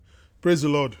Praise the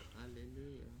Lord.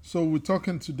 Hallelujah. So we're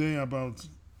talking today about,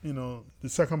 the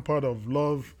second part of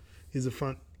love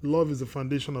love is the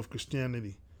foundation of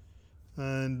Christianity,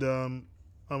 and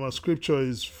our scripture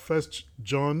is First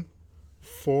John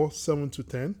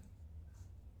 4:7-10.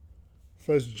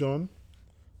 First John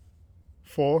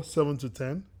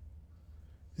 4:7-10.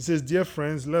 It says, "Dear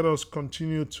friends, let us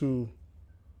continue to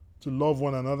love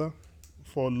one another,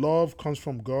 for love comes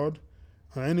from God,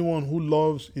 and anyone who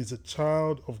loves is a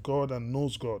child of God and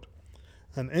knows God.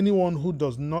 And anyone who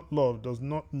does not love does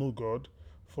not know God,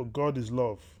 for God is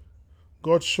love.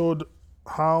 God showed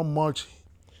how much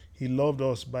He loved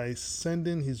us by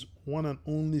sending His one and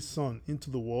only Son into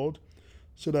the world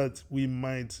so that we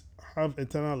might have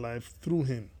eternal life through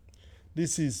Him.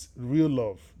 This is real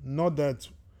love. Not that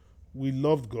we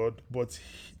loved God, but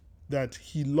that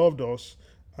He loved us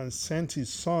and sent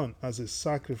His Son as a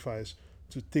sacrifice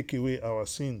to take away our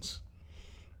sins."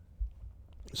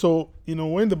 So,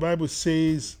 when the Bible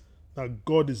says that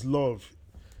God is love,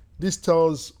 this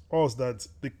tells us that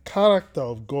the character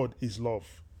of God is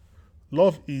love.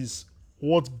 Love is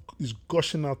what is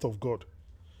gushing out of God.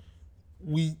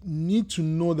 We need to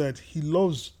know that He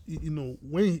loves.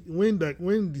 When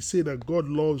they say that God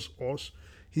loves us,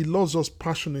 He loves us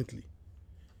passionately.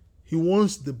 He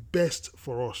wants the best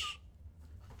for us.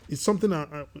 It's something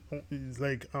it's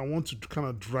like I want to kind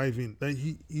of drive in. That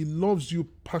He loves you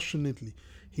passionately.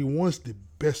 He wants the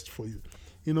best for you.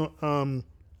 You know,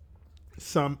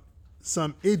 Psalm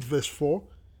Psalm 8 verse 4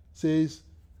 says,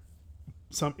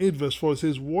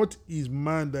 "What is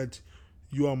man that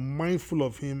you are mindful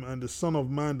of him, and the Son of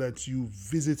Man that you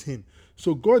visit him?"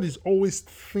 So God is always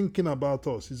thinking about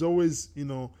us. He's always, he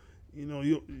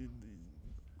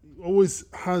always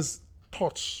has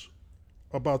thoughts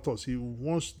about us. He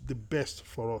wants the best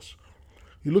for us.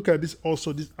 You look at this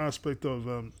also, this aspect of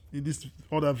in this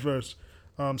other verse,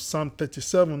 Psalm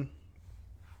 37,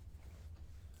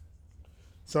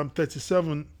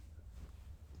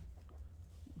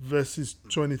 verses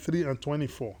 23 and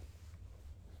 24.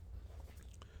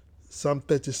 Psalm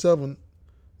 37,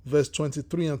 verse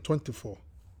 23 and 24.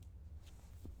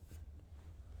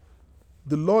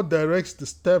 "The Lord directs the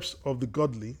steps of the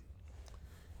godly.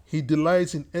 He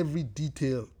delights in every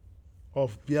detail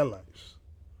of their lives.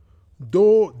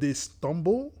 Though they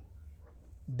stumble,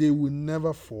 they will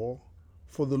never fall,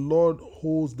 for the Lord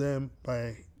holds them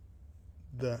by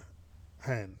the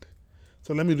hand."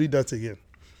 So let me read that again.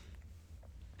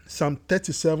 Psalm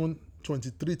 37,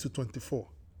 23 to 24.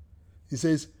 He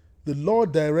says, "The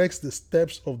Lord directs the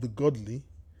steps of the godly.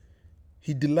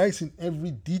 He delights in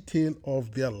every detail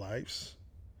of their lives.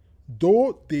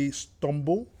 Though they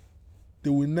stumble, they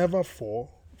will never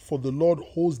fall, for the Lord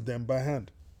holds them by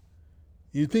hand."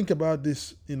 You think about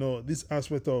this, this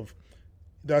aspect of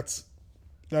that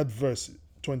verse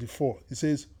 24. It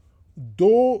says,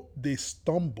 "Though they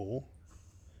stumble,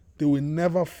 they will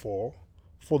never fall,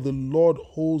 for the Lord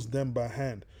holds them by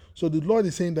hand." So the Lord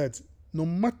is saying that no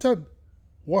matter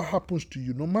what happens to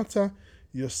you, no matter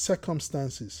your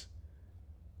circumstances,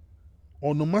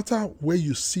 or no matter where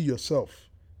you see yourself,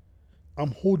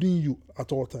 I'm holding you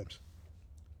at all times.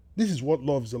 This is what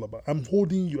love is all about. I'm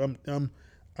holding you. I'm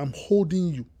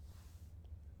holding you.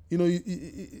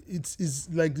 It's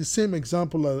like the same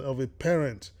example of a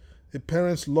parent's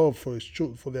love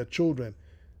for their children.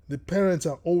 The parents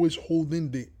are always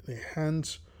holding the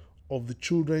hands of the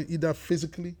children, either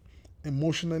physically,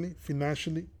 emotionally,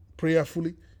 financially,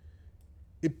 prayerfully.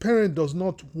 A parent does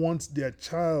not want their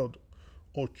child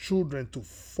or children to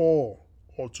fall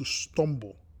or to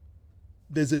stumble.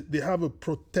 They have a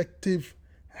protective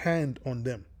hand on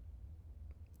them.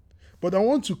 But I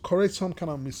want to correct some kind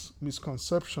of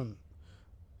misconception.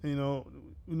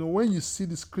 When you see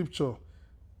the scripture,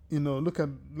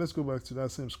 let's go back to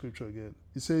that same scripture again.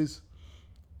 It says,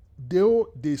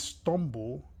 "Though they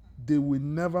stumble, they will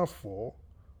never fall,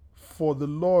 for the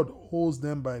Lord holds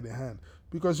them by the hand."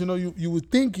 Because, you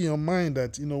would think in your mind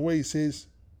that, where it says,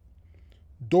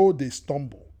 "though they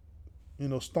stumble,"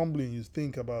 stumbling, you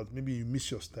think about maybe you miss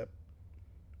your step.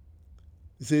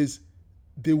 It says,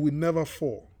 "they will never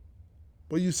fall."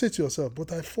 But you say to yourself,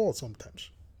 "But I fall sometimes."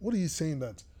 What are you saying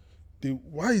that?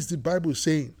 Why is the Bible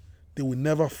saying they will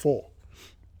never fall?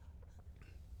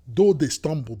 Though they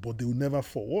stumble, but they will never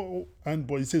fall.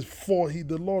 But it says, "For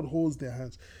the Lord holds their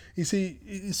hands." You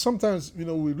see, sometimes we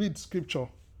read scripture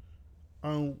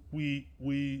and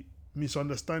we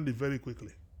misunderstand it very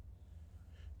quickly.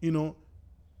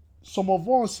 Some of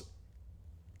us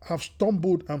have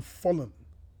stumbled and fallen,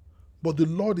 but the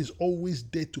Lord is always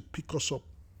there to pick us up.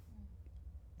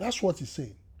 That's what He's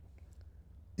saying.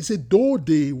 He said, though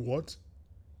they what?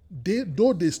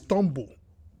 Though they stumble,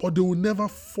 but they will never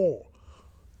fall.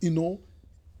 You know,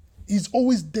 he's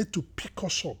always there to pick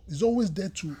us up. He's always there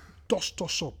to dust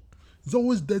us up. He's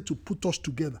always there to put us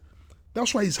together.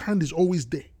 That's why his hand is always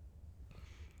there.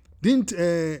 Didn't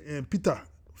Peter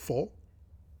fall?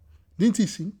 Didn't he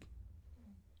sink?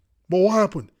 But what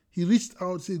happened? He reached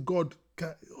out and said, God,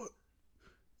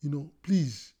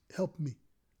 please help me.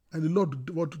 And the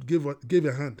Lord gave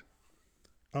a hand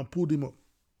and pulled him up.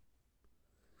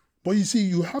 But you see,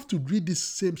 you have to read this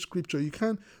same scripture. You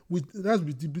can't. That's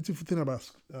the beautiful thing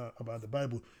about the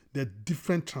Bible. There are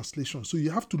different translations, so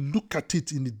you have to look at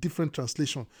it in a different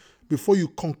translation before you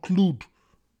conclude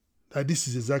that this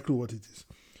is exactly what it is.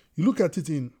 You look at it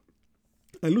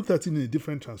I looked at it in a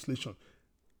different translation.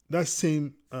 That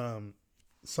same Psalm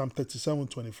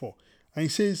 37:24, and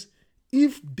it says,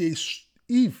 if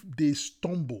they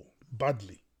stumble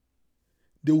badly,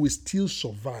 they will still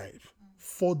survive.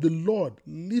 For the Lord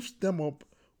lifts them up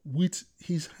with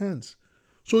his hands.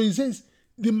 So he says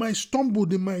they might stumble,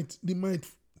 they might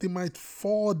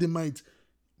fall,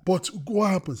 but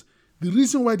what happens? The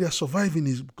reason why they are surviving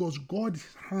is because God's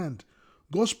hand,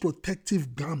 God's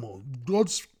protective garment,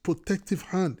 God's protective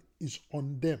hand is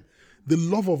on them. The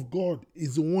love of God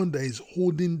is the one that is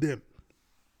holding them.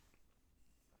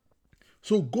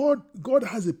 So God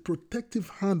has a protective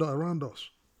hand around us.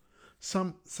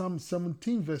 Psalm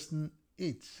 17 verse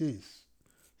 8 says,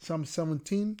 Psalm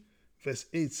 17 verse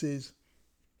 8 says,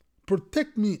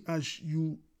 protect me as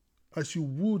you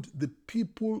would the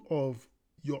people of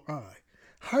your eye.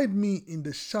 Hide me in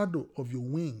the shadow of your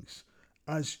wings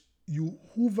as you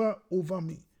hover over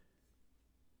me.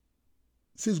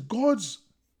 It says God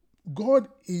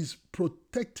is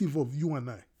protective of you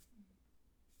and I.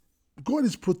 God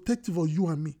is protective of you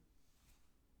and me.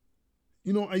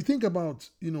 I think about,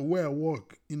 where I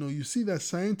work. You see that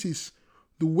scientists,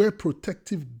 they wear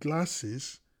protective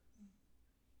glasses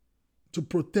to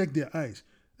protect their eyes.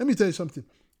 Let me tell you something.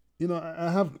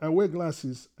 I wear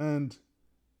glasses, and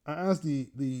I asked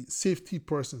the safety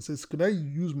person, says, could I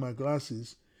use my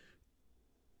glasses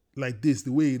like this,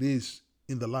 the way it is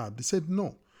in the lab? They said,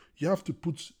 no, you have to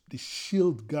put the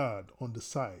shield guard on the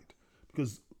side,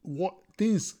 because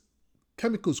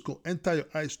chemicals could enter your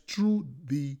eyes through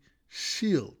the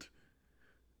shield.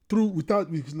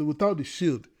 Without the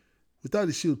shield,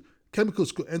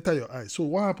 chemicals could enter your eyes. So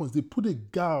what happens? They put a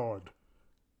guard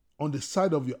on the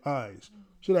side of your eyes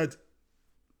so that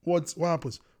what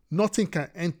happens? Nothing can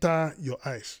enter your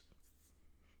eyes.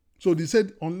 So they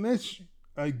said, unless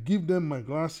I give them my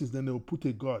glasses, then they will put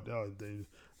a guard. They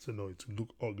said, no, it will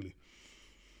look ugly.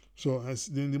 So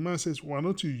then the man says, why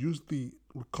don't you use the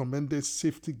recommended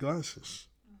safety glasses?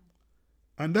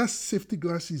 And that safety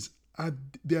glasses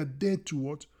they are there to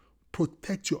what?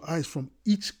 Protect your eyes from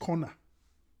each corner,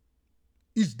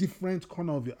 each different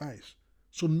corner of your eyes,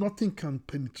 so nothing can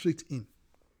penetrate in.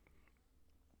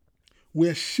 We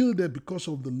are shielded because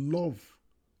of the love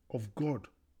of God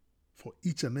for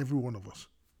each and every one of us.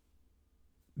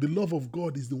 The love of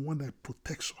God is the one that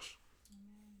protects us.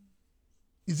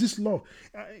 Is this love?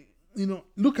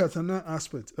 Look at another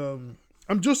aspect.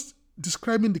 I'm just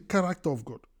describing the character of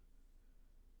God.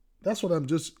 That's what I'm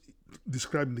just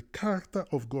describing, the character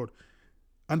of God.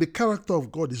 And the character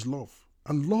of God is love.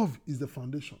 And love is the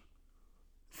foundation.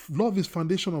 Love is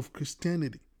foundation of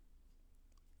Christianity.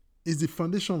 It's the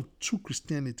foundation of true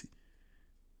Christianity.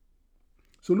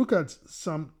 So look at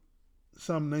Psalm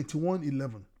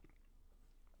 91:11.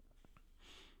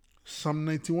 Psalm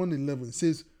 91:11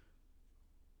 says,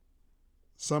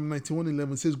 Psalm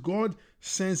 91:11 says, God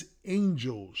sends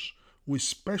angels with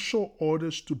special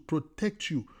orders to protect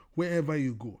you wherever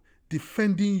you go,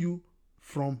 defending you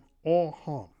from all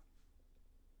harm.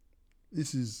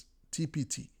 This is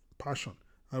TPT, Passion.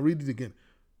 I'll read it again.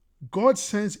 God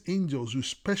sends angels with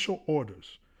special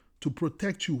orders to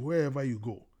protect you wherever you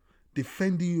go,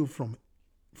 defending you from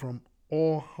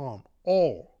all harm.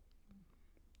 All.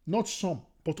 Not some,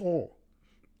 but all.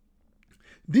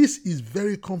 This is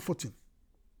very comforting.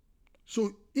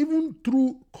 So even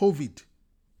through COVID,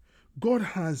 God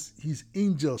has his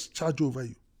angels charge over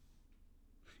you.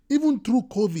 Even through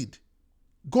COVID,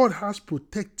 God has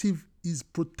his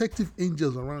protective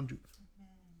angels around you.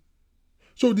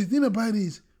 So the thing about it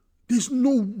is, there's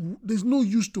no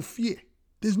use to fear.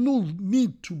 There's no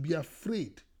need to be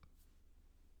afraid.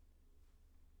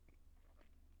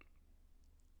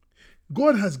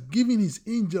 God has given his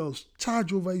angels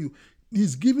charge over you.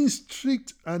 He's giving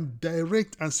strict and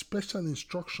direct and special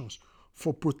instructions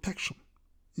for protection.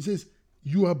 He says,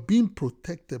 you are being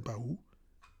protected by who?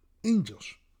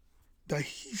 Angels that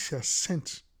he has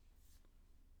sent.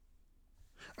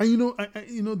 And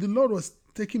the Lord was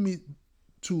taking me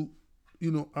to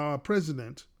our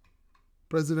president,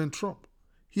 President Trump,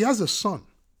 he has a son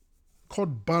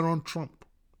called Baron Trump.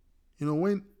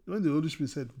 When the Holy Spirit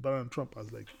said Baron Trump, I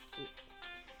was like, oh.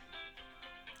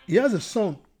 He has a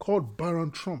son called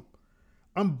Baron Trump.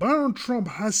 And Baron Trump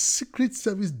has Secret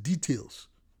Service details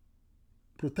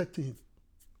protecting him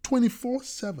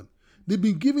 24/7. They've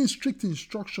been giving strict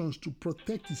instructions to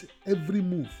protect his every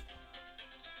move.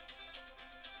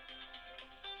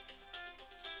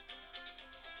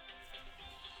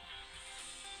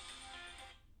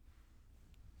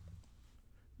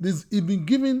 He's been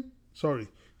given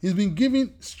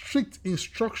strict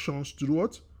instructions to do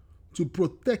what? To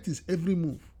protect his every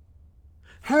move.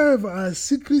 However, our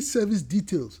Secret Service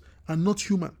details are not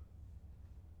human.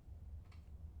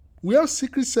 We have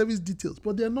Secret Service details,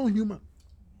 but they are not human.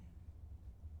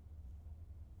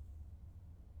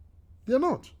 They are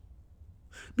not.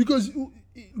 Because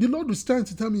the Lord was trying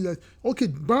to tell me that, okay,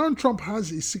 Baron Trump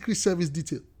has a Secret Service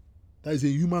detail that is a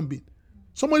human being.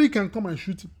 Somebody can come and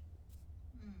shoot him.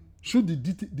 Shoot the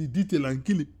detail and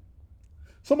kill him.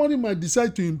 Somebody might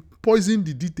decide to poison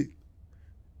the detail.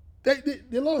 There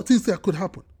are a lot of things that could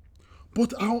happen.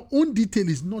 But our own detail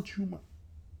is not human.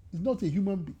 It's not a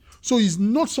human being. So it's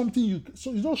not it's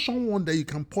not someone that you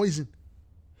can poison.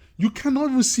 You cannot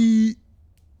even see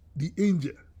the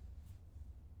angel.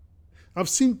 I've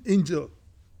seen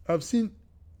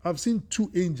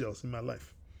two angels in my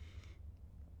life.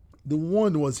 The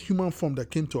one was human form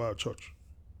that came to our church.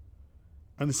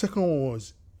 And the second one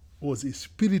was a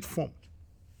spirit form.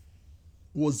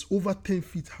 Was over 10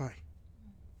 feet high.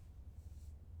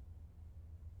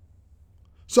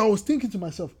 So I was thinking to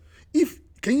myself,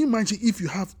 can you imagine if you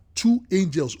have two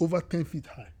angels over 10 feet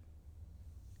high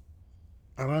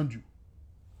around you?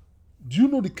 Do you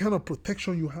know the kind of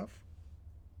protection you have?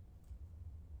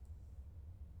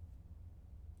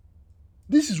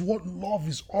 This is what love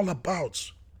is all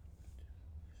about.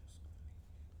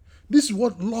 This is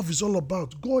what love is all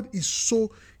about. God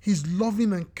He's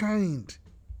loving and kind.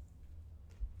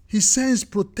 He sends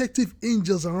protective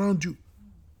angels around you.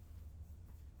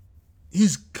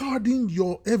 He's guarding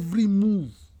your every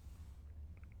move.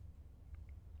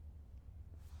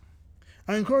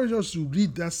 I encourage us to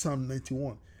read that Psalm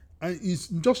 91. And it's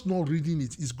just not reading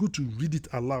it. It's good to read it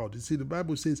aloud. You see, the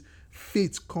Bible says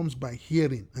faith comes by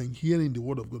hearing and hearing the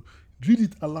word of God. Read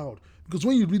it aloud. Because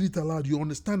when you read it aloud, you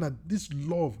understand that this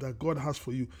love that God has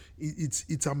for you,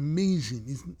 it's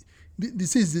amazing.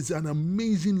 This says it's an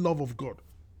amazing love of God.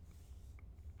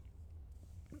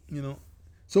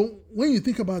 So when you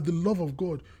think about the love of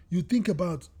God, you think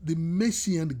about the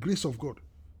mercy and the grace of God.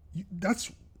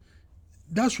 That's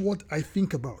what I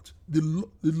think about. The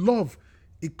love,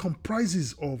 it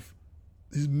comprises of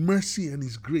His mercy and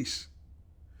His grace.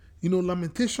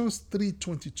 Lamentations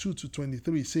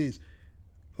 3:22-23 says,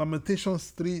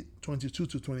 Lamentations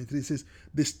 3:22-23 says,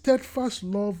 the steadfast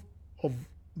love of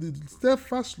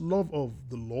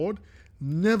the Lord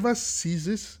never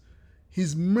ceases.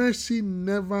 His mercies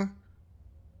never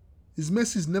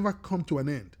come to an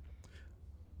end.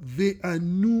 They are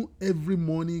new every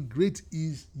morning. Great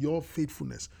is your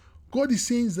faithfulness. God is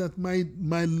saying that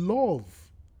my love,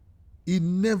 it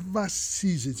never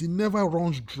ceases. It never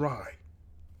runs dry.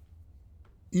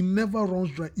 It never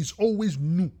runs dry. It's always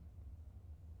new.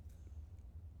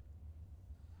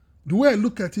 The way I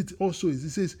look at it also is,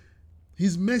 it says,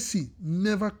 His mercy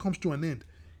never comes to an end.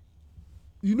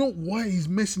 You know why His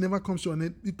mercy never comes to an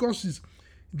end? Because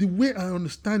the way I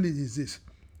understand it is this.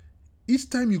 Each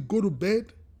time you go to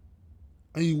bed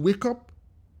and you wake up,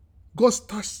 God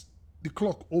starts the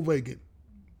clock over again.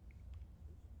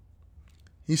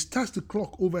 He starts the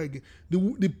clock over again.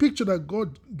 The picture that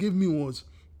God gave me was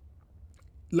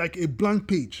like a blank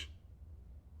page.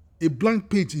 A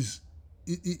blank page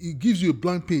it gives you a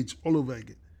blank page all over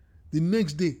again. The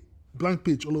next day, blank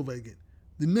page all over again.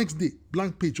 The next day,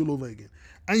 blank page all over again.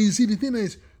 And you see, the thing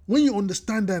is, when you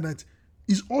understand that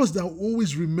it's us that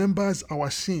always remembers our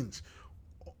sins.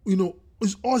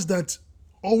 It's us that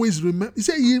always remember. He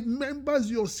said He remembers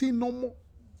your sin no more.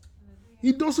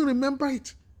 He doesn't remember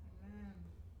it.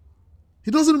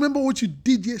 He doesn't remember what you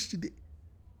did yesterday.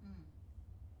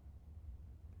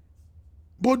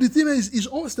 But the thing is, it's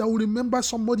us that will remember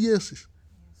somebody else's.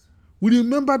 We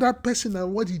remember that person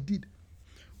and what he did.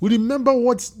 We remember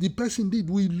what the person did.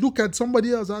 We look at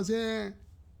somebody else and say,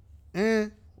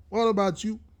 what about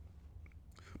you?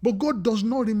 But God does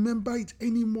not remember it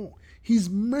anymore. His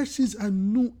mercies are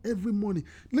new every morning.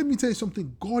 Let me tell you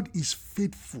something. God is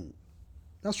faithful.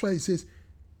 That's why He says,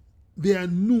 they are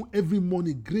new every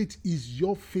morning. Great is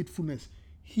your faithfulness.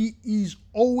 He is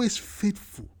always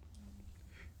faithful.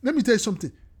 Let me tell you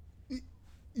something.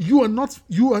 You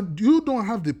don't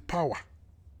have the power.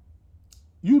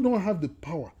 You don't have the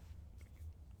power.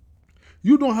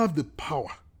 You don't have the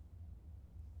power.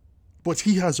 But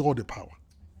he has all the power.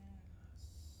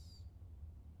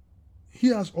 He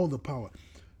has all the power.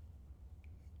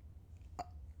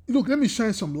 Look, let me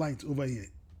shine some light over here.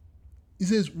 He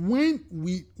says when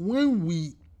we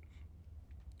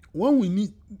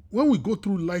go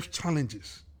through life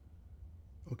challenges,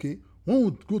 okay? When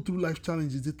we go through life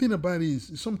challenges, the thing about it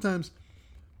is sometimes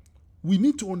we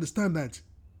need to understand that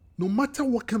no matter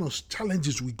what kind of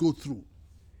challenges we go through,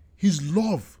 his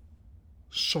love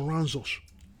surrounds us.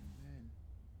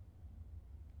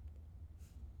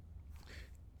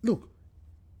 Look,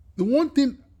 the one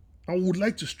thing I would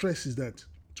like to stress is that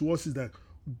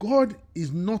God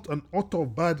is not an author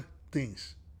of bad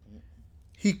things.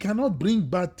 He cannot bring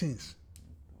bad things.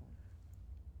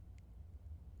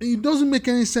 It doesn't make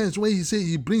any sense when he says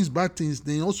he brings bad things,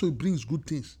 then he also brings good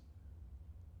things.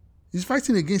 He's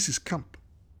fighting against his camp.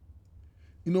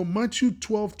 Matthew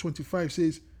 12:25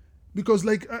 says, because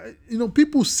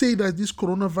people say that this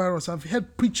coronavirus, I've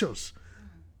heard preachers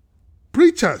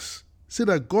say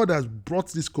that God has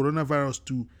brought this coronavirus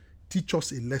to teach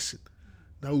us a lesson,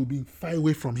 that we'll be far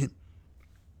away from him.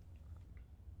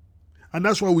 And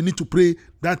that's why we need to pray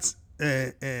that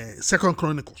 2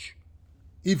 Chronicles,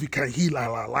 if he can heal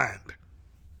our land.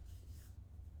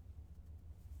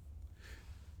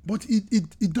 But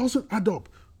it doesn't add up.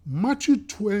 Matthew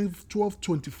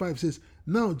 12:25 says,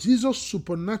 now Jesus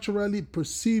supernaturally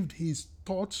perceived his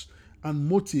thoughts and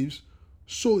motives,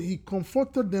 so he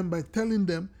comforted them by telling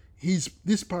them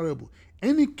this parable.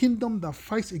 Any kingdom that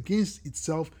fights against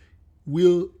itself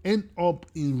will end up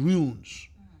in ruins.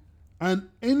 And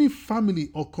any family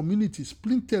or community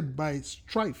splintered by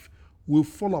strife will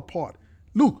fall apart.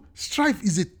 Look, strife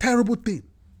is a terrible thing.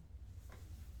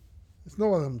 It's not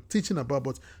what I'm teaching about,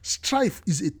 but strife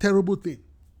is a terrible thing.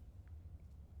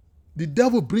 The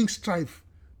devil brings strife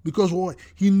because what?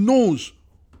 He knows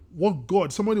what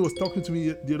God, somebody was talking to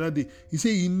me the other day. He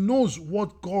said he knows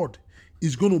what God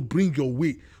is going to bring your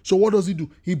way. So what does he do?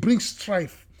 He brings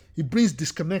strife. He brings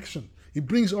disconnection. He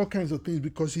brings all kinds of things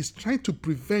because he's trying to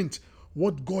prevent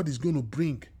what God is going to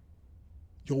bring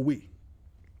your way.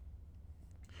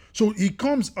 So he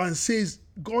comes and says,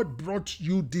 God brought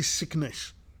you this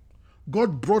sickness.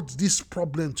 God brought this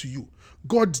problem to you.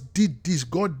 God did this.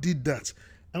 God did that.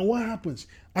 And what happens?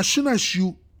 As soon as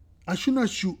you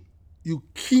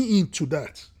key into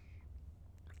that,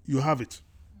 you have it.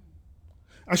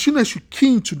 As soon as you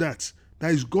key into that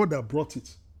is God that brought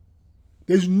it.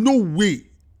 There's no way.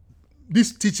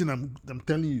 This teaching I'm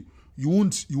telling you, you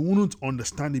won't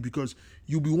understand it because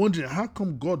you'll be wondering how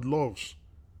come God loves,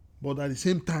 but at the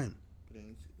same time,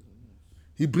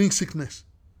 he brings sickness.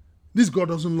 This God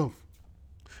doesn't love.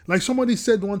 Like somebody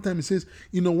said one time, he says,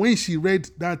 when she read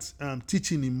that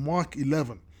teaching in Mark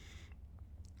 11,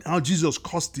 how Jesus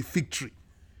caused the fig tree,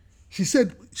 she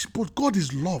said, but God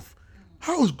is love.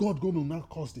 How is God going to now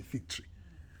cause the fig tree?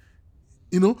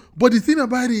 But the thing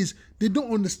about it is, they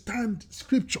don't understand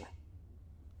scripture.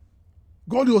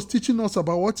 God was teaching us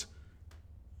about what?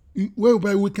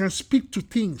 Whereby we can speak to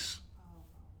things.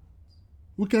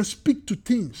 We can speak to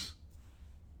things.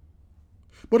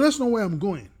 But that's not where I'm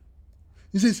going.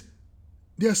 He says,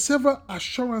 there are several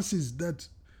assurances that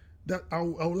I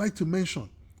would like to mention.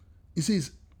 He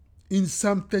says, in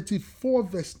Psalm 34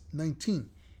 verse 19,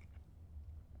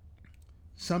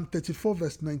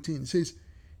 it says,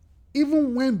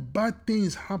 even when bad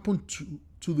things happen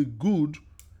to the good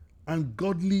and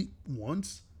godly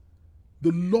ones,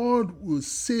 the Lord will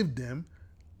save them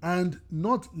and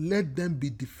not let them be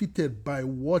defeated by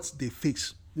what they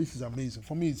face. This is amazing.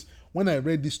 For me, when I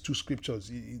read these two scriptures,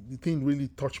 the thing really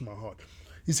touched my heart.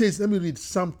 He says, let me read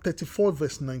Psalm 34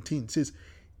 verse 19. It says,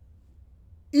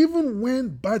 even when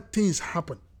bad things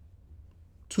happen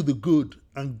to the good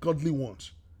and godly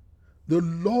ones, the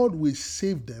Lord will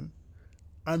save them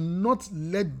and not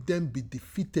let them be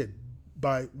defeated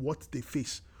by what they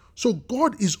face. So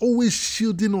God is always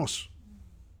shielding us.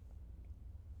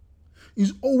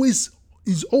 He's always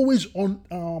on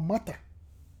our matter.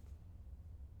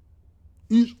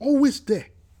 He's always there.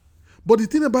 But the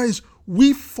thing about it is,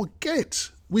 we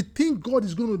forget. We think God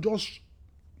is going to just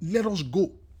let us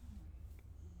go.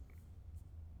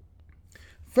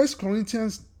 1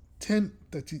 Corinthians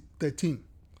 10:13.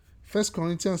 1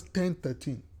 Corinthians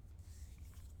 10:13.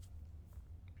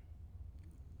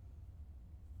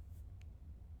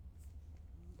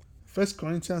 First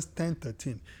Corinthians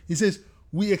 10:13. He says,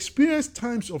 we experience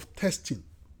times of testing,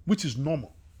 which is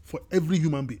normal for every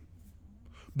human being.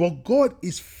 But God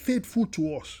is faithful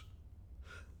to us.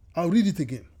 I'll read it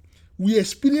again. We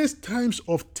experience times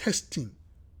of testing,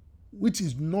 which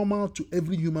is normal to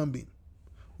every human being.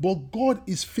 But God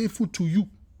is faithful to you.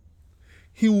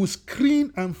 He will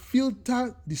screen and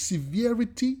filter the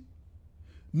severity,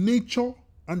 nature,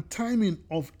 and timing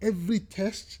of every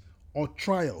test or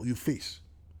trial you face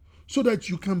so that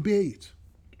you can bear it.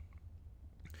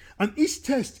 And each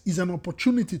test is an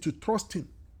opportunity to trust Him.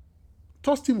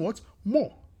 Trust Him what?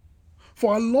 More.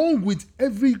 For along with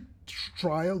every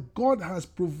trial, God has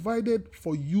provided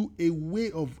for you a way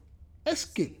of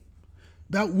escape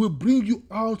that will bring you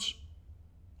out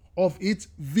of it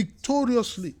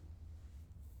victoriously.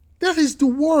 That is the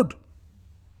word.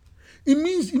 It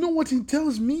means, you know what it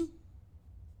tells me?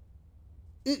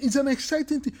 It's an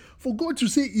exciting thing. For God to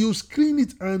say He'll screen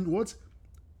it and what?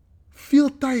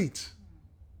 Filter it.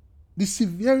 The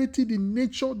severity, the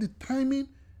nature, the timing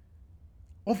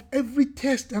of every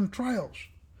test and trials.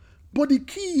 But the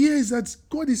key here is that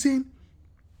God is saying,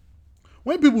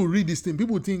 when people read this thing,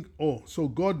 people think, oh, so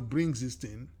God brings this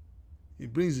thing, He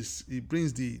brings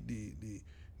the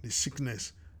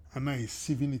sickness, and now He's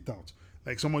sieving it out.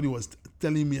 Like somebody was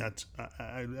telling me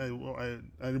I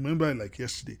remember like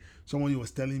yesterday, somebody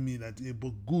was telling me that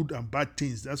but good and bad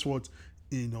things, that's what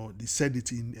they said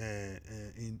it in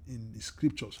the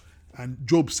scriptures. And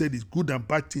Job said it's good and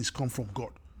bad things come from God.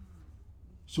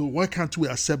 So why can't we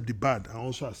accept the bad and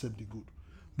also accept the good?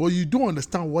 But you don't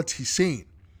understand what he's saying.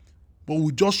 But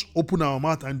we just open our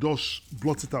mouth and just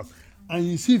blot it out. And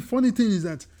you see, funny thing is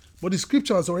that, but the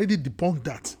scripture has already debunked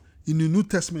that. In the New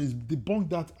Testament, it's debunked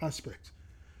that aspect.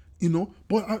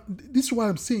 But this is what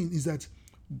I'm saying is that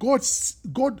God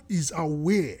is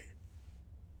aware.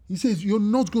 He says, this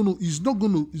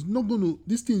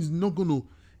thing is not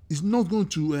going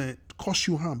to cause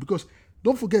you harm. Because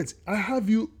don't forget, I have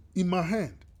you in my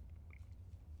hand.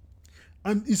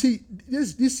 And you see, the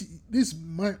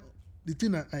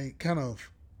thing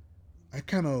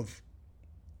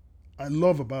I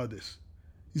love about this.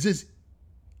 He says,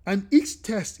 and each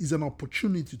test is an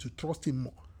opportunity to trust Him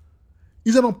more.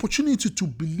 It's an opportunity to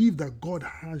believe that God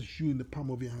has you in the palm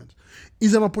of your hand.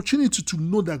 It's an opportunity to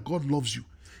know that God loves you.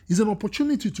 It's an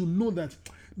opportunity to know that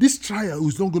this trial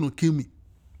is not going to kill me.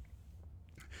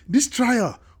 This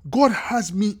trial, God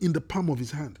has me in the palm of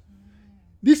His hand.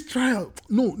 This trial,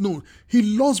 no, He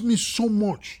loves me so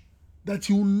much that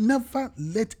He will never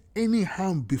let any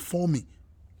harm befall me.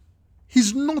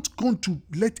 He's not going to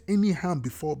let any harm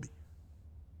befall me.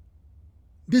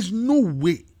 There's no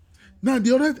way. Now,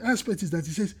 the other aspect is that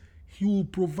He says He will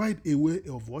provide a way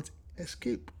of what?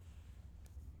 Escape.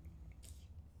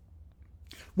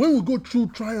 When we go through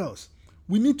trials,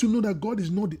 we need to know that God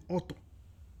is not the author.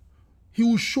 He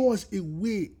will show us a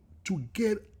way to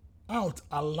get out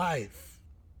alive.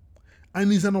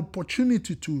 And it's an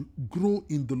opportunity to grow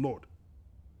in the Lord.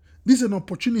 This is an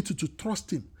opportunity to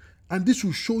trust Him. And this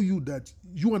will show you that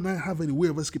you and I have a way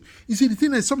of escape. You see, the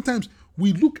thing is, sometimes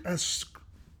we look at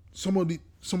some of the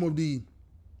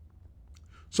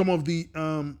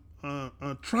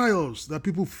trials that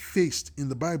people faced in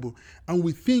the Bible, and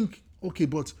we think, okay,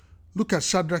 but look at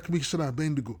Shadrach, Meshach, and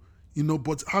Abednego,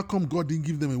 but how come God didn't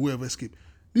give them a way of escape?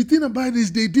 The thing about it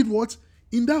is they did what?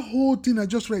 In that whole thing I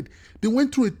just read, they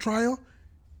went through a trial.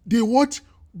 They what?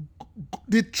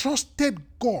 They trusted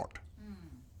God.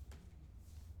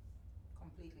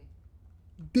 Completely.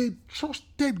 They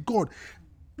trusted God.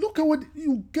 Look at what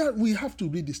you got. We have to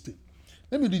read this thing.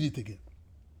 Let me read it again.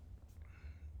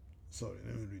 Sorry,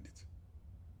 let me read it.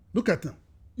 Look at them.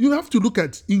 You have to look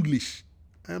at English.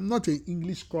 I am not an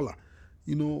English scholar,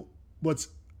 but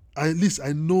at least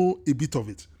I know a bit of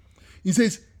it. He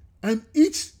says, and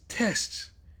each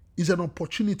test is an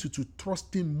opportunity to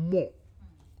trust Him more.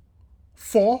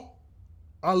 For,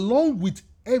 along with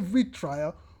every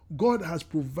trial, God has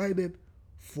provided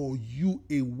for you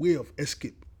a way of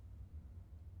escape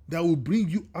that will bring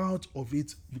you out of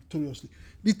it victoriously.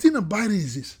 The thing about it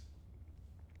is this.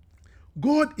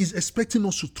 God is expecting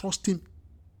us to trust Him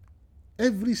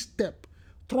every step.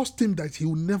 Trust Him that He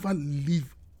will never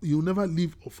leave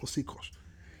or forsake us.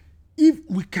 If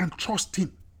we can trust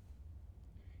Him,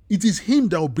 it is Him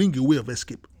that will bring a way of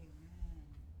escape.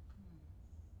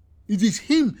 It is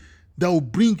Him that will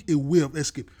bring a way of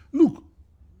escape. Look,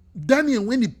 Daniel,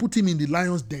 when He put him in the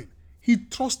lion's den, he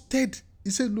trusted. He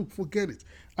said, look, forget it.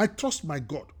 I trust my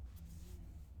God.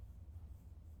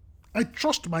 I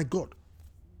trust my God.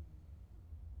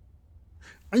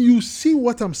 And you see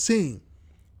what I'm saying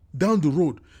down the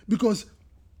road, because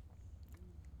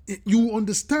you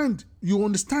understand this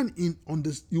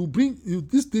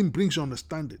thing brings you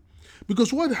understanding.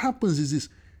 Because what happens is this.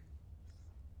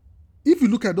 If you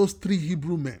look at those 3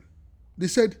 Hebrew men, they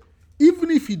said,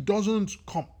 even if he doesn't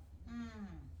come,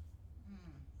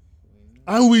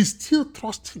 I will still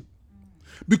trust him.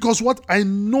 Because what I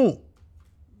know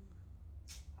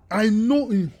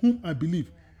in whom I believe.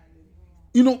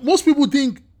 You know, most people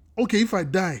think, okay, if I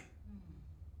die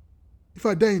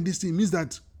in this thing, it means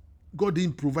that God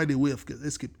didn't provide a way of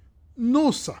escape.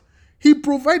 No, sir. He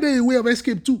provided a way of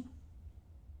escape too.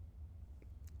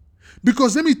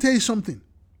 Because let me tell you something.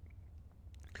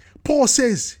 Paul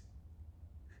says,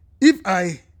 if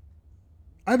I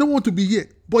don't want to be here,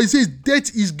 but he says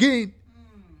death is gain.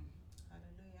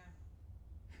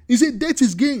 He said death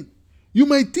is gain. You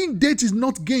might think death is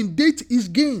not gain. Death is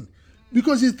gain.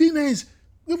 Because the thing is,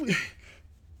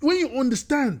 when you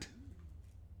understand,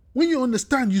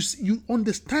 you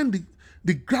understand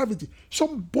the gravity.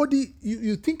 Somebody,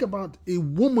 you think about a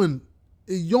woman,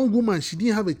 a young woman, she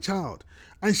didn't have a child.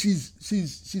 And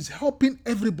she's helping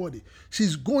everybody.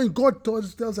 She's going, God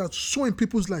tells her to sow in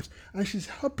people's lives. And she's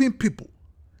helping people.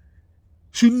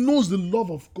 She knows the love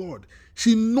of God.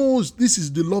 She knows this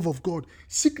is the love of God.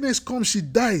 Sickness comes, she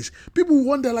dies. People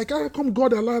wonder, like, how come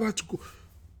God allowed her to go?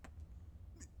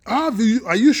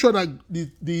 Are you sure that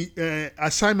the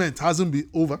assignment hasn't been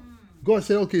over? God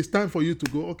said, okay, it's time for you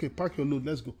to go. Okay, pack your load,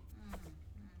 let's go.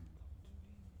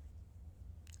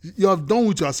 You have done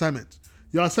with your assignment.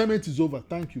 Your assignment is over.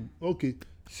 Thank you. Okay,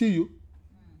 see you.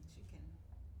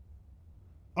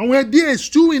 And we're there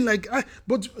stewing like,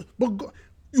 but God,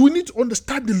 we need to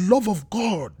understand the love of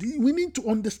God. We need to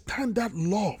understand that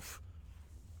love.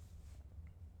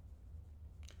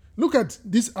 Look at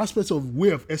these aspects of way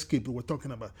of escape that we're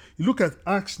talking about. You look at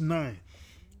Acts 9,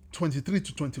 23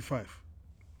 to 25.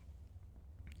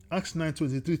 Acts 9,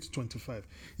 23 to 25.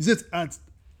 It says,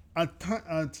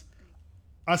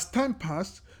 as time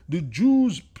passed, the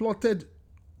Jews plotted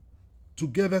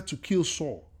together to kill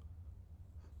Saul.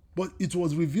 But it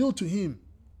was revealed to him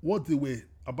what they were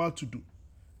about to do.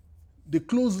 They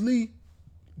closely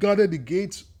guarded the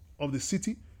gates of the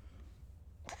city,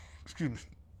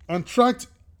 and tracked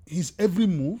his every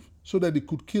move so that they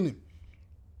could kill him.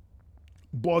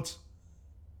 But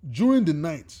during the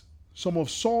night, some of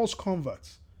Saul's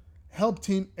converts helped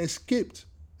him escape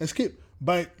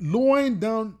by lowering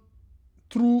down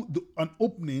through an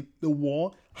opening, the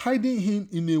wall, hiding him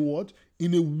in a what?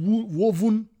 In a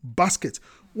woven basket.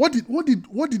 What did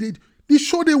they do? They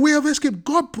showed a way of escape.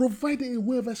 God provided a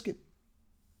way of escape.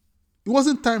 It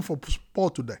wasn't time for Paul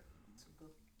to die.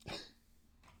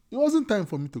 It wasn't time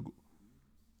for me to go.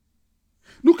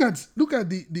 Look at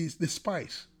the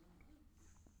spies.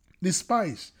 The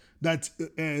spies that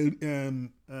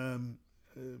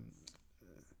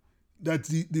that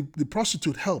the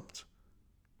prostitute helped.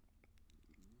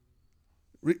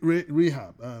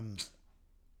 Rahab.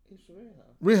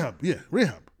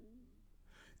 Rahab.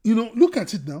 You know, look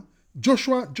at it now.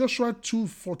 Joshua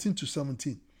 2:14 to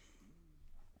 17.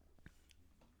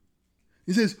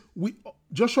 It says,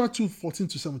 Joshua 2:14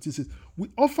 to 17 says, we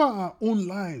offer our own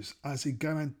lives as a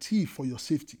guarantee for your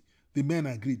safety. The men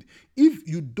agreed. If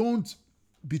you don't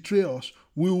betray us,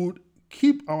 we will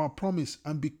keep our promise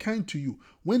and be kind to you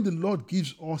when the Lord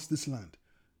gives us this land.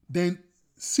 Then,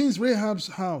 since Rahab's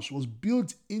house was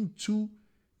built into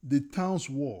the town's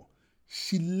wall,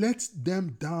 she let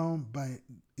them down by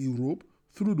a rope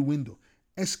through the window.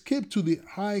 Escape to the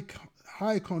high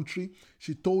country,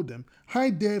 she told them.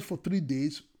 Hide there for 3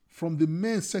 days from the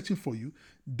men searching for you.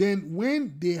 Then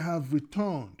when they have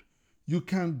returned, you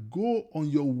can go on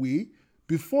your way.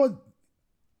 Before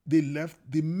they left,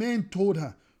 the men told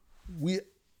her, we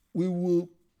will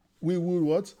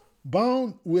what?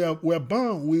 Bound, we're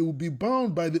bound. We will be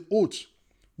bound by the oath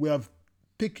we have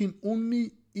taken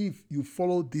only if you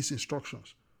follow these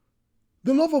instructions.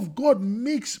 The love of God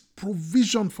makes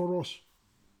provision for us.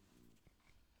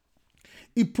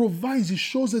 It provides, it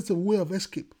shows us a way of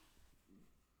escape.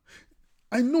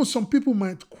 I know some people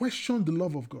might question the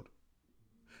love of God.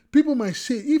 People might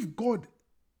say, if God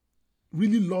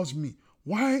really loves me,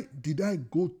 why did I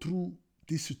go through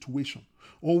this situation?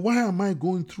 Or why am I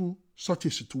going through such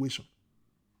a situation?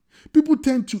 People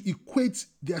tend to equate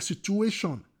their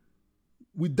situation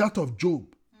with that of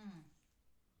Job.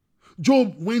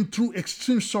 Job went through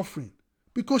extreme suffering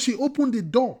because he opened the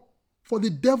door for the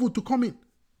devil to come in.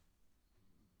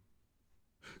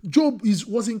 Job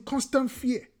was in constant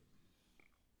fear.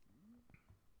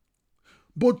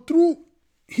 But through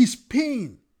his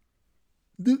pain,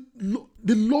 the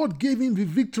Lord gave him the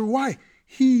victory. Why?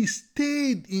 He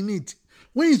stayed in it.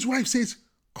 When his wife says,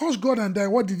 curse God and die,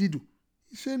 what did he do?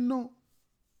 He said, no.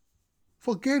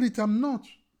 Forget it, I'm not.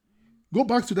 Go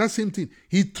back to that same thing.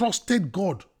 He trusted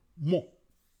God more.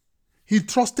 He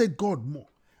trusted God more.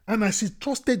 And as he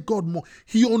trusted God more,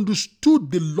 he understood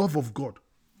the love of God.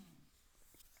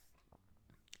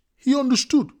 He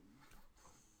understood.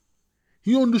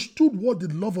 He understood what the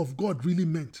love of God really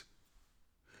meant.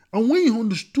 And when he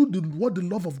understood what the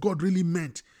love of God really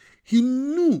meant, he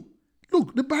knew.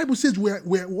 Look, the Bible says we're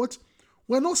what?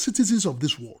 We're not citizens of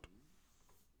this world.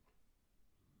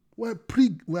 We're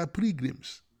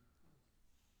pilgrims.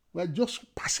 We're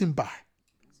just passing by.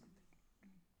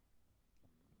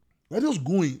 We're just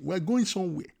going. We're going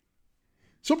somewhere.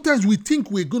 Sometimes we think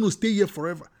we're going to stay here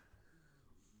forever.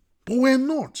 But we're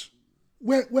not.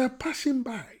 We're passing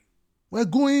by. We're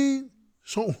going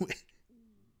somewhere.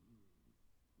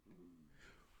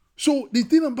 So the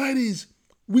thing about it is,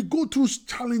 we go through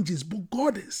challenges,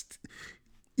 but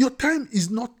your time is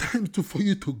not time for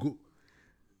you to go.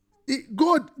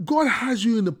 God has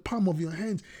you in the palm of your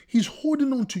hands. He's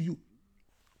holding on to you.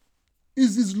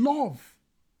 It's His love.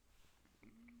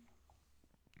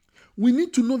 We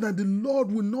need to know that the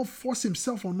Lord will not force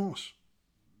Himself on us.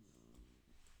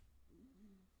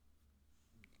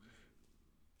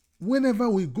 Whenever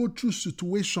we go through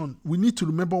situation, we need to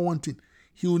remember one thing.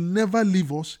 He will never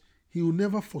leave us. He will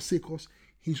never forsake us.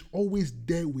 He's always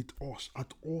there with us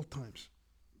at all times.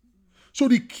 So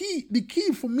the key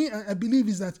for me, I believe,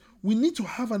 is that we need to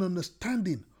have an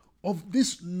understanding of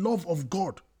this love of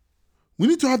God. We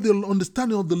need to have the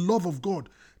understanding of the love of God,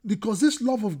 because this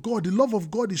love of God, the love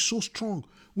of God is so strong.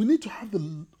 We need to have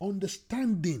the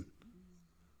understanding.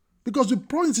 Because the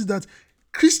point is that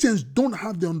Christians don't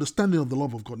have the understanding of the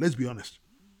love of God. Let's be honest.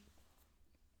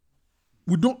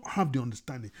 We don't have the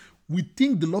understanding. We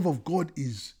think the love of God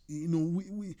is,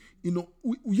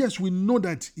 yes, we know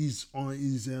that is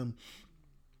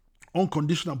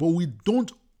unconditional, but we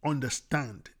don't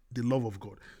understand the love of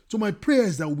God. So my prayer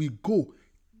is that we go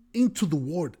into the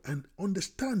Word and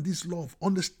understand this love,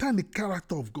 understand the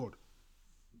character of God.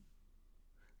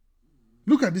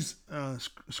 Look at this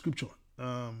scripture,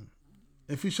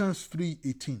 Ephesians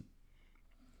 3:18.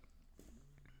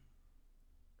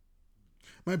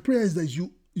 My prayer is that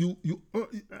you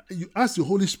ask the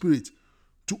Holy Spirit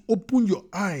to open your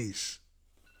eyes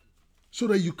so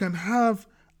that you can have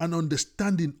an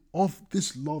understanding of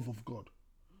this love of God.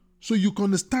 So you can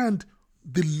understand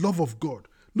the love of God.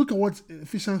 Look at what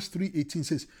Ephesians 3:18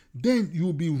 says. Then you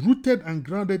will be rooted and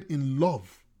grounded in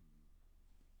love.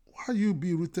 How you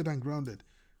be rooted and grounded?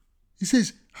 He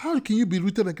says, how can you be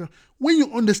rooted and grounded? When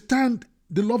you understand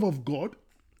the love of God,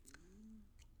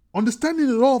 understanding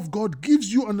the love of God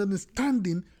gives you an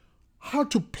understanding how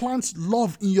to plant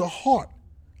love in your heart,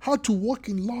 how to walk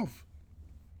in love.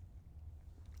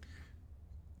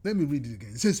 Let me read it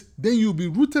again. It says, then you'll be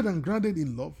rooted and grounded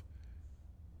in love,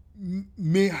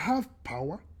 may have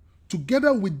power,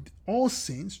 together with all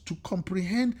saints, to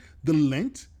comprehend the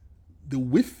length, the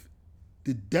width,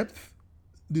 the depth,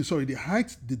 the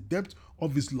height, the depth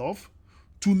of His love,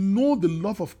 to know the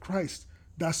love of Christ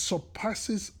that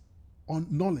surpasses on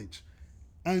knowledge,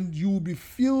 and you will be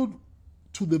filled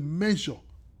to the measure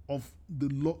of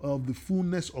the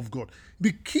fullness of God.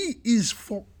 The key is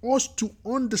for us to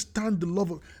understand the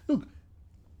love of. Look,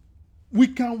 we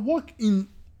can walk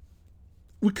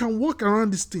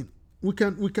around this thing. We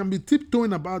can be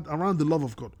tiptoeing around the love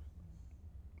of God.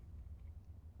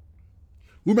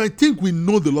 We might think we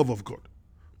know the love of God,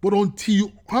 but until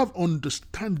you have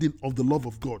understanding of the love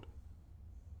of God,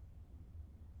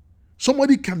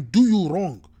 somebody can do you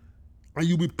wrong and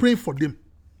you'll be praying for them.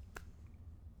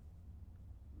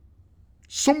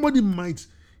 Somebody might,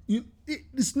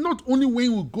 it's not only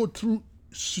when we go through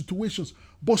situations,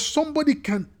 but somebody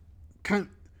can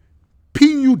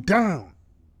pin you down.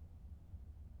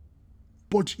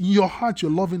 But in your heart,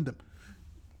 you're loving them.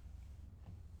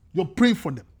 You're praying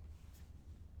for them.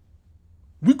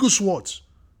 Wigglesworth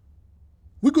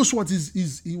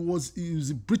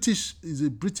is a British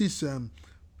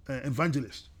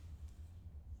evangelist.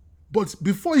 But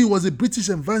before he was a British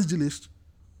evangelist,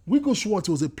 Wigglesworth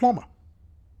was a plumber.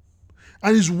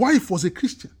 And his wife was a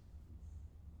Christian.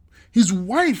 His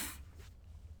wife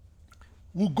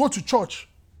will go to church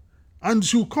and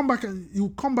she'll come back and he'll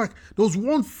come back. There was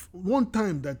one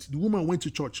time that the woman went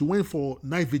to church. She went for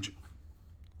night vigil.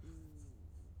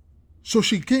 So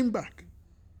she came back.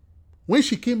 When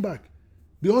she came back,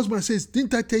 the husband says,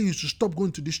 didn't I tell you to stop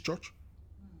going to this church?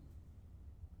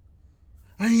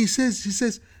 And he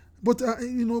says, but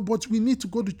we need to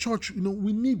go to church.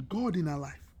 We need God in our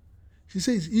life. She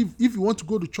says, if you want to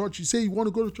go to church, you say you want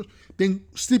to go to church, then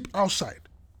sleep outside.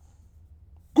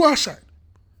 Go outside.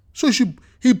 So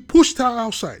he pushed her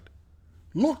outside,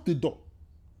 locked the door.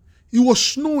 It was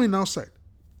snowing outside.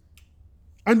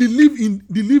 And they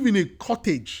live in a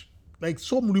cottage, like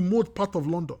some remote part of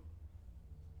London.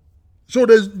 So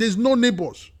there's no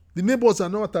neighbors. The neighbors are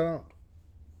not around.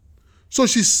 So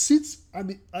she sits at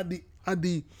the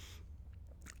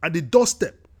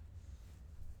doorstep.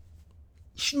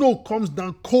 Snow comes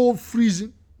down, cold,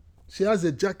 freezing. She has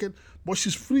a jacket, but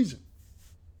she's freezing.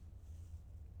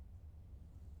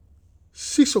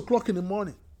 6 o'clock in the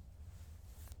morning,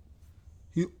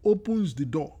 he opens the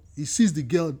door. He sees the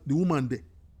woman there.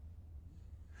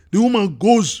 The woman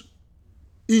goes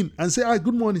in and says, "Hi,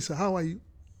 good morning, sir. How are you?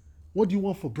 What do you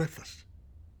want for breakfast?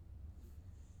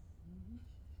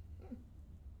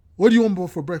 What do you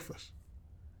want for breakfast?"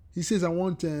 He says, "I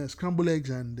want scrambled eggs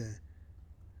and..."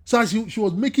 So she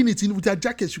was making it in with her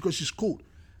jacket because she's cold.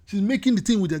 She's making the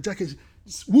thing with her jacket.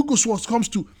 Wilberforce comes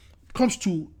to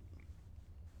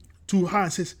her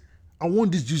and says, "I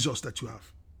want this Jesus that you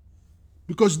have.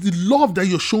 Because the love that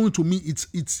you're showing to me,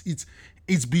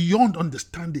 it's beyond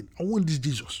understanding. I want this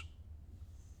Jesus.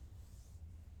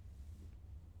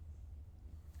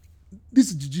 This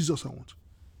is the Jesus I want."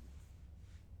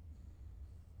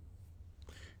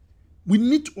 We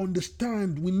need to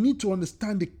understand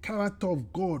the character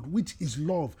of God, which is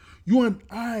love. You and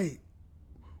I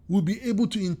will be able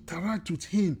to interact with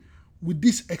him with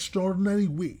this extraordinary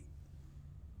way.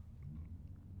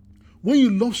 When you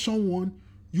love someone,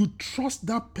 you trust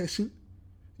that person.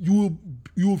 You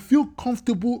will feel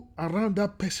comfortable around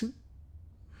that person.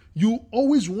 You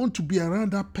always want to be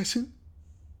around that person.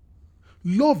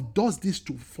 Love does this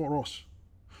for us.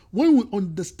 When we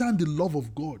understand the love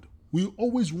of God, we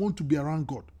always want to be around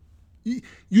God.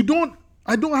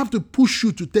 I don't have to push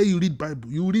you to tell you read Bible.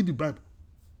 You read the Bible.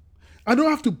 I don't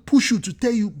have to push you to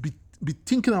tell you be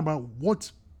thinking about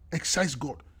what excites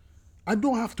God. I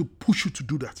don't have to push you to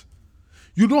do that.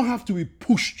 You don't have to be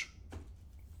pushed.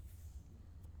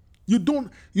 You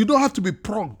don't have to be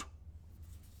prodded.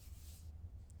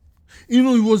 It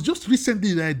was just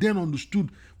recently that I then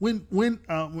understood when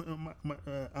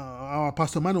our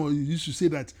Pastor Manuel used to say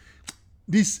that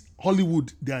this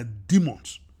Hollywood, they are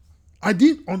demons. I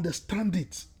didn't understand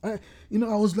it. I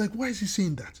was like, why is he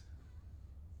saying that?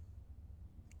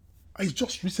 I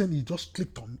just recently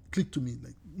clicked to me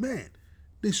like, man,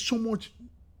 there's so much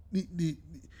the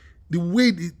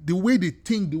way they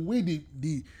think, the way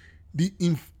they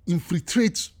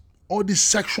infiltrate all these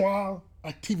sexual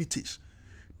activities.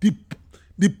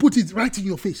 They put it right in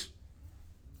your face.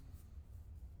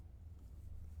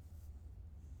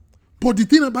 But the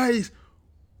thing about it is,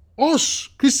 us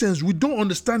Christians, we don't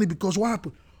understand it because what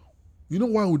happened? You know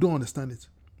why we don't understand it?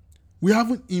 We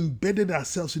haven't embedded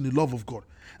ourselves in the love of God.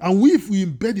 And if we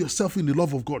embed yourself in the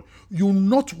love of God, you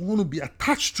not want to be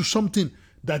attached to something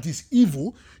that is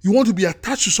evil. You want to be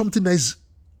attached to something that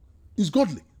is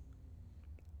godly.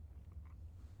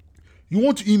 You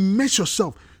want to immerse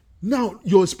yourself. Now,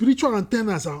 your spiritual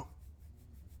antennas are...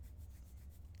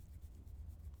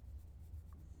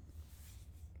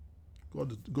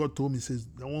 God told me, says,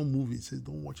 that one movie, he says,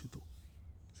 don't watch it though.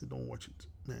 He said, don't watch it.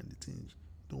 Man, the things,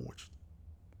 don't watch it.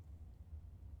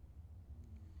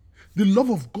 The love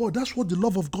of God, that's what the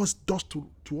love of God does to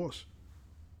us.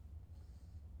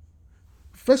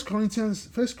 1 Corinthians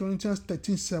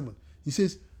 13:7, he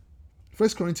says, 1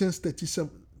 Corinthians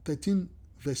 13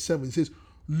 verse 7, it says,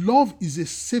 love is a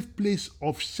safe place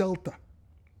of shelter,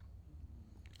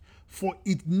 for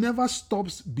it never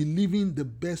stops believing the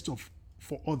best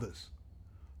for others.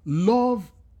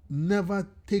 Love never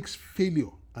takes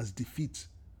failure as defeat,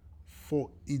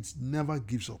 for it never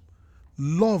gives up.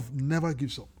 Love never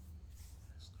gives up.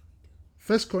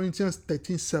 1 Corinthians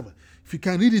 13:7. If you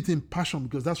can read it in Passion,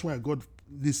 because that's why I got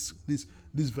this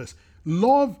verse.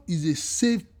 Love is a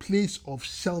safe place of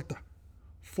shelter,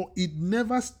 for it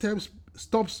never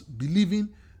stops believing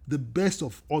the best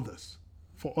of others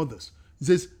for others. It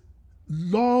says,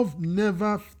 love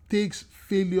never takes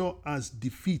failure as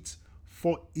defeat,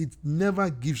 for it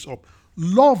never gives up.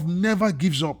 Love never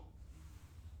gives up.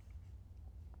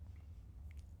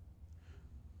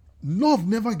 Love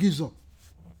never gives up.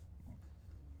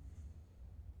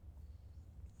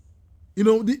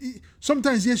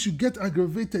 Sometimes, yes, you get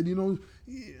aggravated.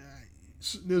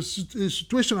 There's a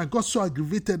situation I got so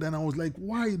aggravated, and I was like,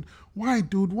 why,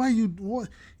 dude? What?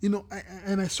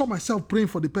 And I saw myself praying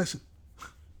for the person.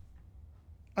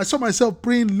 I saw myself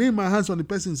praying, laying my hands on the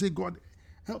person and say, God,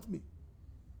 help me.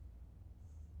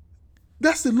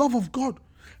 That's the love of God.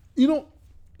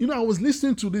 I was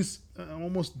listening to this, I'm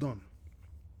almost done.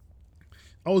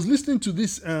 I was listening to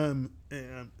this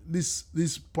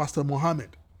Pastor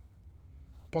Mohammed.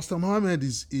 Pastor Mohammed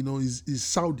is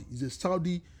Saudi. He's a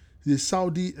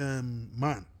Saudi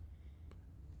man.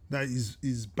 That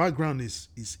his background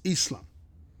is Islam.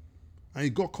 And he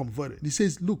got converted. He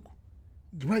says, look,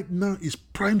 right now is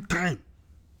prime time.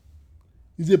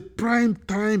 It's a prime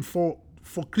time for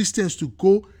for Christians to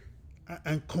go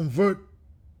and convert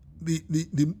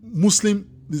the Muslim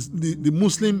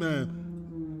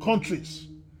countries,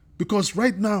 because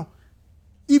right now,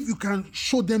 if you can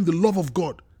show them the love of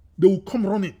God, they will come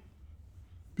running,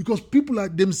 because people are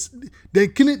they're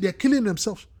killing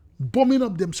themselves, bombing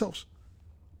up themselves.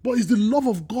 But it's the love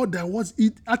of God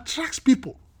it attracts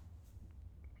people.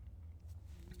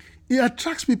 It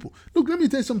attracts people. Look, let me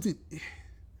tell you something.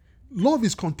 Love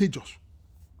is contagious.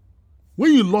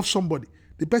 When you love somebody,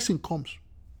 the person comes.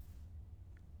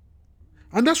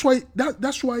 And that's why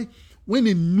when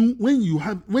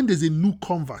there's a new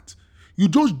convert, you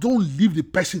just don't leave the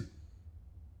person.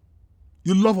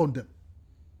 You love on them.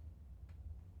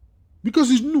 Because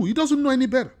he's new. He doesn't know any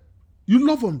better. You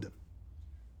love on them.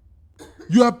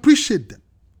 You appreciate them.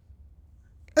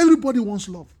 Everybody wants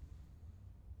love.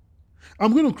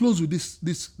 I'm going to close with this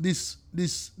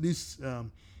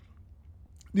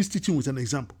teaching with an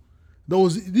example. There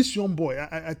was this young boy.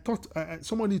 I thought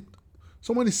somebody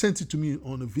sent it to me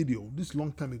on a video this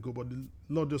long time ago, but the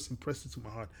Lord just impressed it to my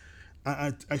heart.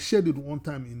 I shared it one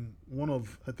time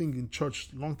in church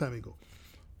long time ago,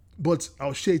 but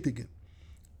I'll share it again.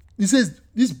 He says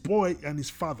this boy and his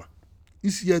father,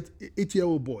 this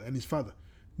 8-year-old boy and his father,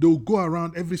 they will go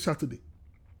around every Saturday.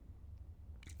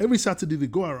 Every Saturday they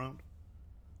go around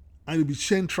and they'll be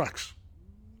sharing tracts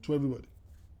to everybody.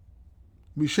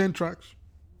 Be sharing tracts.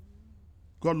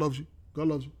 God loves you. God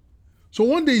loves you. So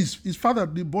one day his father,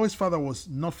 the boy's father, was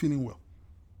not feeling well.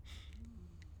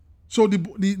 So the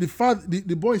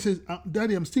boy says,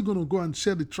 Daddy, I'm still going to go and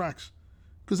share the tracts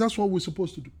because that's what we're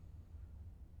supposed to do.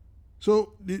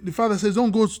 So the father says,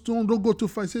 don't go too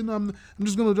far. He said, no, I'm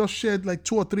just going to just share like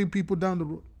 2 or 3 people down the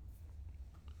road.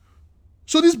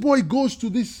 So this boy goes to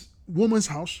this woman's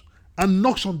house and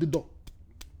knocks on the door.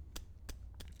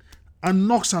 And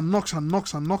knocks and knocks and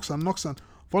knocks and knocks and knocks, and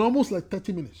for almost like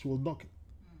 30 minutes he was knocking.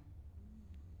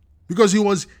 Because he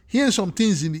was hearing some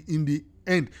things in the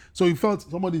end. So he felt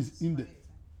somebody's in there.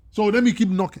 So let me keep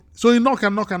knocking. So he knock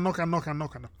and knock and knock and knock and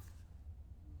knock and knock.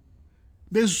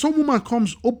 Then some woman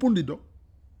comes, open the door,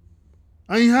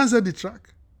 and he hands her the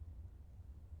track.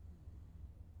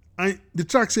 And the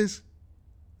track says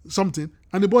something,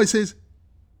 and the boy says,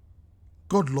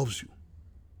 God loves you.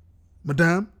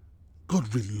 Madam,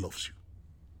 God really loves you.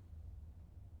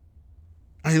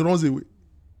 And he runs away.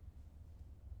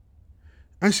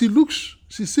 And she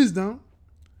sits down,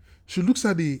 she looks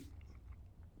at the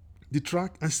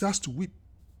track and starts to weep.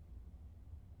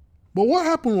 But what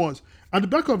happened was, at the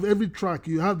back of every track,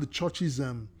 you have the church's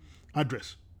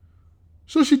address.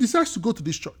 So she decides to go to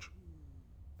this church.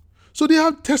 So they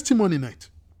have testimony night.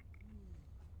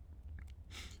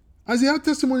 As they have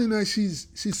testimony night, she's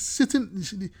sitting.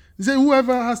 They say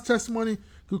whoever has testimony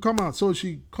could come out. So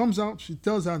she comes out. She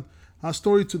tells her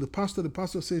story to the pastor. The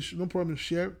pastor says, no problem,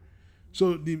 share it.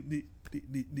 So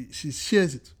she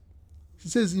shares it. She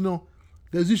says,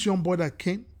 there's this young boy that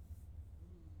came.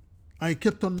 And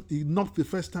he knocked the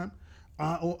first time.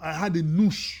 I had a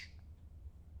noose.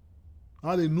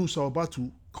 I was about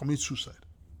to commit suicide.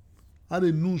 I had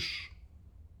a noose.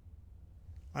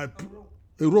 A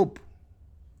rope.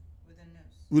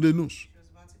 With a noose.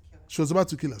 She was about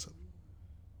to kill herself.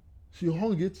 She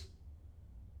hung it.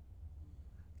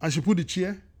 And she put the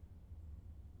chair.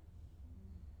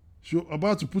 She was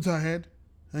about to put her head.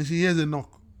 And she hears a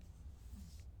knock.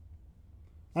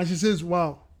 And she says,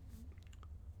 wow.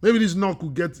 Maybe this knock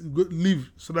will leave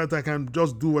so that I can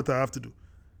just do what I have to do.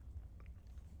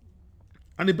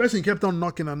 And the person kept on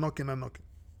knocking and knocking and knocking.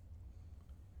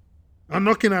 And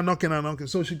knocking and knocking and knocking.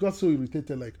 So she got so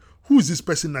irritated, like, who is this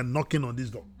person that knocking on this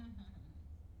door?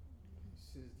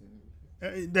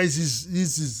 This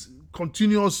is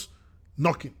continuous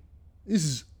knocking. This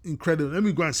is incredible. Let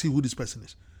me go and see who this person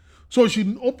is. So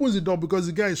she opens the door because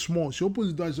the guy is small. She opens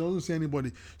the door. She doesn't see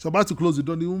anybody. She's about to close the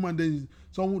door. The woman, then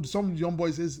some young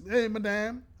boy says, hey,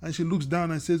 madam. And she looks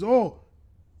down and says, oh,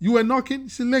 you were knocking?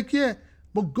 She's like, yeah,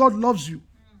 but God loves you.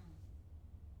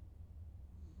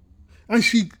 And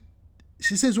she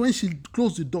says when she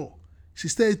closed the door, she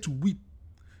started to weep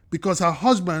because her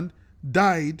husband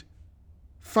died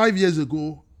 5 years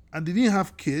ago and they didn't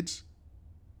have kids.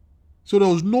 So there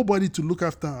was nobody to look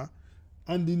after her.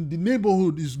 And in the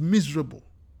neighborhood is miserable.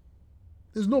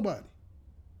 There's nobody.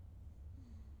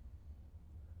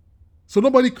 So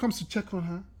nobody comes to check on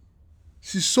her.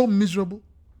 She's so miserable.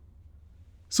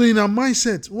 So in her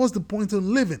mindset, what's the point of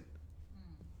living?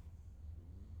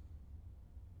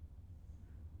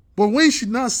 But when she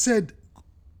now said,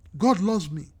 God loves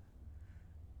me,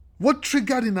 what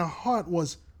triggered in her heart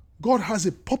was, God has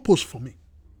a purpose for me.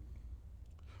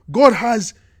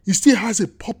 He still has a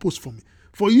purpose for me.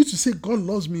 For you to say God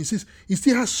loves me, he says he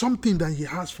still has something that he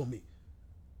has for me.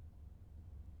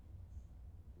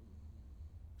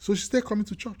 So she's still coming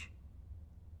to church.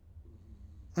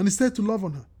 And he's there to love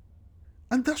on her.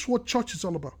 And that's what church is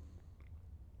all about.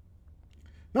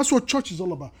 That's what church is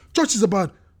all about. Church is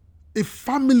about a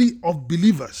family of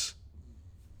believers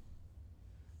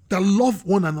that love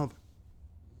one another,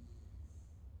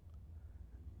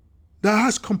 that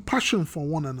has compassion for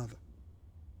one another.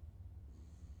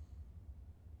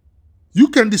 You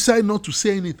can decide not to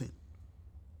say anything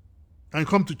and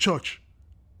come to church,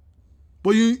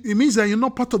 but it means that you're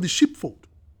not part of the sheepfold.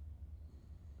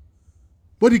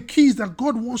 But the key is that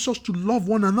God wants us to love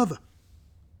one another,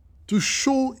 to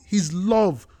show his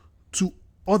love to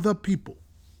other people.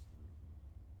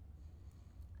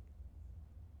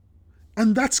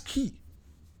 And that's key.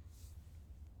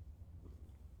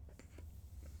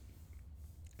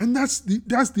 And that's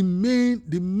the main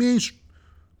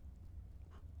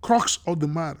crux of the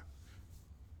matter.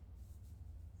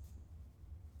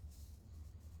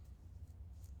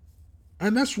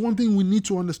 And that's one thing we need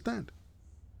to understand.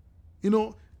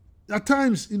 At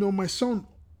times, my son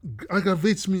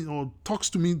aggravates me or talks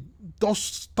to me, does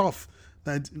stuff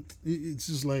that it's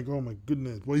just like, oh my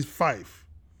goodness, well, he's 5.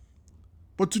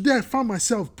 But today I found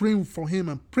myself praying for him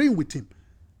and praying with him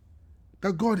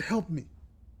that God help me.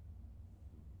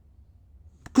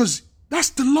 Because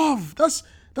that's the love. That's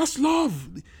love.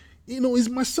 He's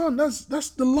my son. That's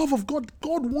the love of God.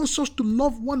 God wants us to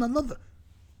love one another.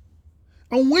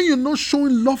 And when you're not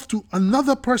showing love to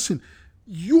another person,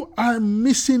 you are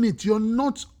missing it. You're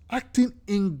not acting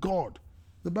in God.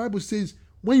 The Bible says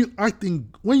when you act in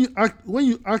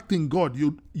God,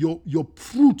 your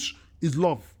fruit is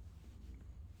love.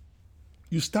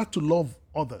 You start to love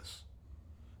others.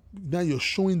 Now you're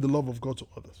showing the love of God to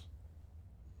others.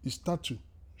 You start to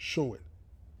show it.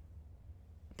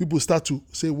 People start to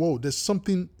say, whoa, there's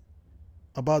something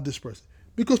about this person.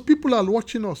 Because people are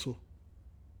watching us. So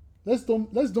let's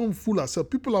don't fool ourselves.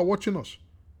 People are watching us.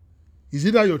 Is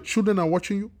it that your children are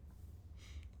watching you?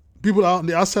 People on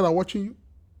the outside are watching you?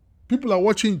 People are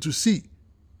watching to see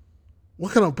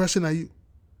what kind of person are you?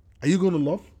 Are you going to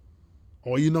love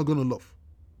or are you not going to love?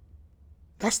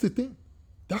 That's the thing.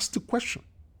 That's the question.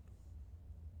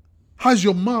 How's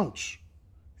your mouth?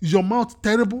 Is your mouth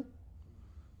terrible?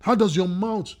 How does your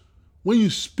mouth, when you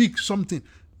speak something,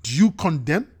 do you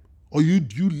condemn or do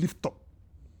you lift up?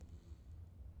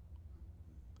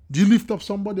 Do you lift up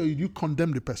somebody or do you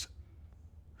condemn the person?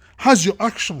 How's your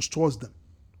actions towards them?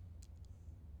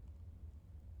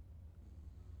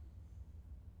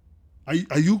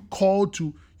 Are you called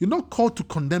to, you're not called to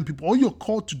condemn people. All you're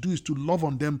called to do is to love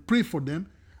on them, pray for them,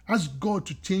 ask God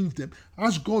to change them,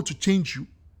 ask God to change you.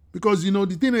 Because,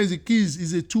 the thing is, the key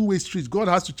is a two-way street. God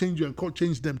has to change you and God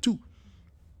change them too.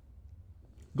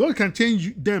 God can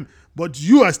change them, but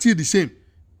you are still the same.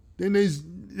 Then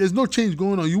there's no change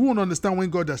going on. You won't understand when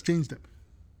God has changed them.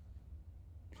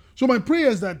 So my prayer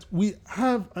is that we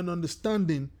have an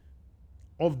understanding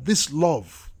of this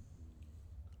love.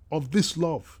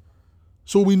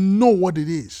 So we know what it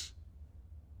is.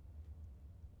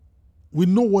 We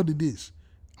know what it is.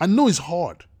 I know it's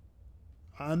hard.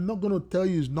 I'm not going to tell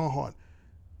you it's not hard.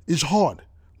 It's hard.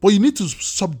 But you need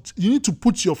to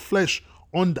put your flesh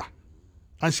under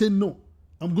and say, no,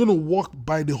 I'm going to walk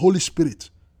by the Holy Spirit.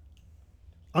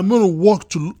 I'm going to walk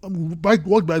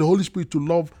by the Holy Spirit to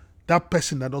love that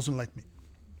person that doesn't like me.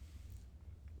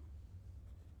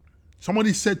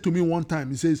 Somebody said to me one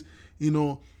time, he says,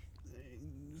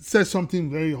 said something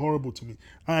very horrible to me.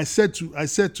 And I said to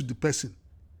the person,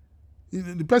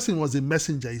 the person was a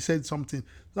messenger. He said something.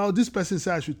 Now this person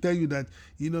said, I should tell you that,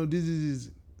 this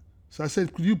is. So I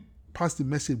said, could you pass the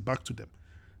message back to them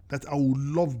that I will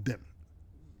love them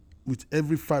with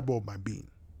every fiber of my being.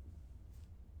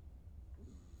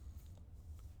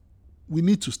 We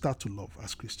need to start to love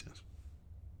as Christians.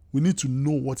 We need to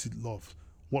know what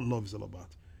love is all about.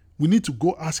 We need to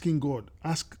go asking God,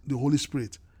 ask the Holy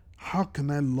Spirit, how can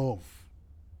I love?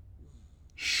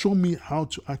 Show me how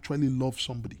to actually love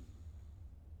somebody.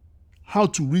 How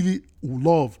to really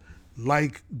love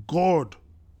like God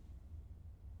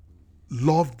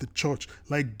loved the church,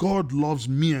 like God loves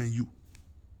me and you.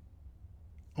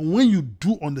 And when you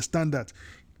do understand that,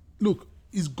 look,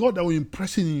 it's God that will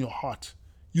impress it in your heart.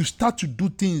 You start to do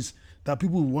things that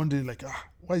people will wonder, like,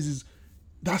 why is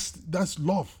this? That's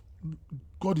love.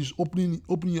 God is opening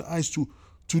your eyes to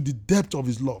the depth of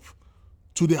his love,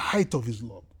 to the height of his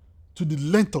love, to the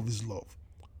length of his love,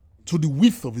 to the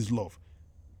width of his love.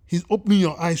 He's opening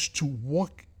your eyes to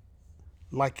walk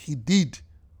like he did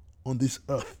on this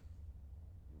earth.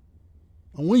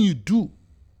 And when you do,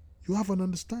 you have an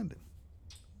understanding.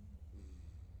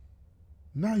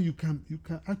 Now you can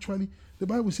actually, the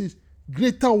Bible says,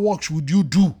 greater works would you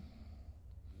do.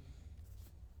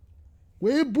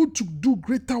 We're able to do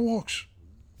greater works.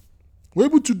 We're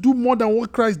able to do more than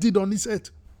what Christ did on this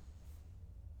earth.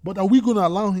 But are we going to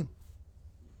allow him?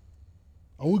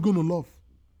 Are we going to love?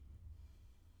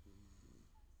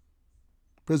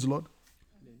 Praise the Lord.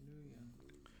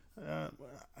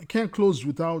 I can't close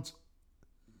without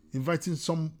inviting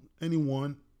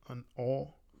anyone and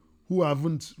all who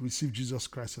haven't received Jesus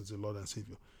Christ as the Lord and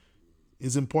Savior.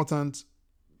 It's important,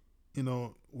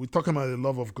 we're talking about the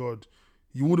love of God.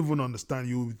 You wouldn't even understand.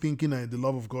 You'll be thinking that the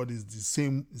love of God is the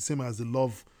same as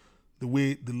the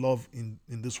way the love in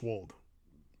this world.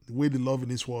 The way the love in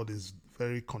this world is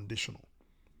very conditional.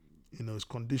 It's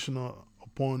conditional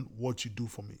upon what you do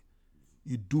for me.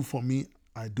 You do for me,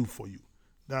 I do for you.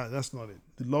 That's not it.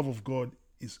 The love of God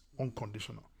is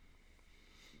unconditional.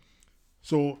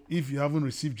 So if you haven't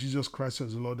received Jesus Christ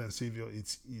as the Lord and Savior,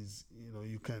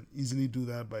 you can easily do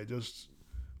that by just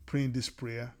praying this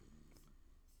prayer.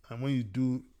 And when you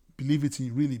do, believe it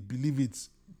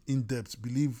in depth.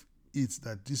 Believe it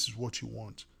that this is what you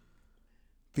want.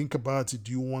 Think about it.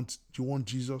 Do you want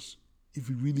Jesus? If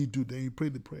you really do, then you pray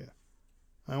the prayer.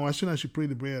 And as soon as you pray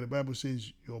the prayer, the Bible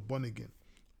says you're born again.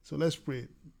 So let's pray. It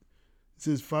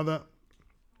says, Father,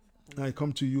 I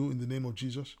come to you in the name of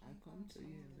Jesus. I come to you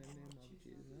in the name of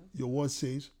Jesus. Your word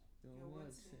says, Your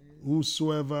word says,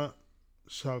 whosoever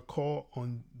shall call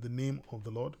on the name of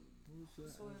the Lord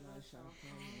whosoever shall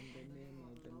call on the name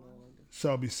of the Lord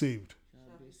shall be saved.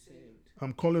 shall be saved.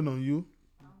 I'm calling on you.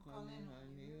 I'm calling on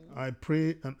you. I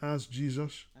pray and ask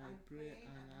Jesus I pray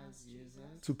and ask Jesus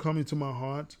to come into my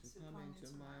heart to come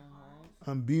into my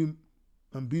heart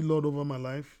and be Lord over my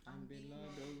life, and be Lord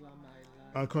over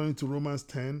my life, according to Romans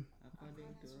 10,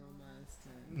 according to Romans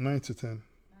 10, 9 to 10. 9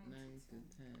 to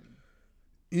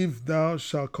 10. If thou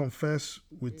shalt confess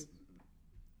with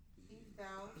If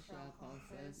thou shalt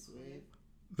confess with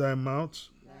thy mouth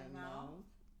thy mouth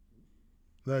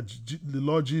that the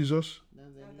Lord Jesus,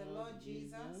 that the Lord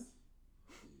Jesus,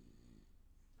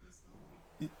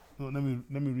 no, let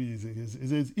me read it. It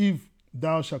says, if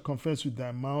thou shalt confess with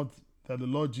thy mouth that the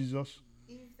Lord Jesus,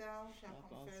 If thou shalt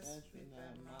confess with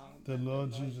thy mouth the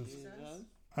Lord Jesus, Jesus,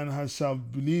 and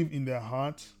shalt believe in their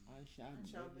heart and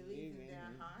shall believe in their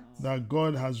heart that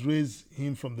God has raised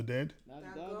him from the dead,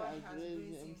 that God has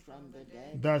raised him from the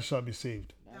dead, thou shalt be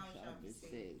saved. thou shalt be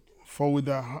saved. For with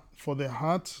the heart, For the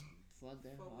heart, for with the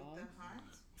heart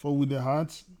for with the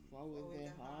heart, for with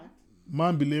the heart,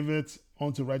 man believeth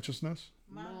unto righteousness,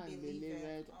 man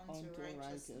believeth unto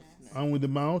righteousness, and with the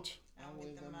mouth, and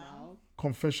with the mouth,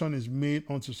 confession is made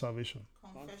unto salvation.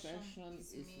 confession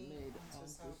is made unto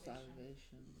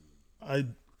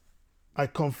salvation. I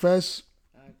confess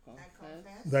I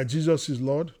confess that Jesus is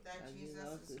Lord. that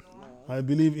Jesus is Lord. I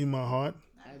believe in my heart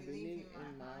I believe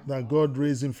in my heart that God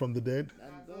raised him from the dead.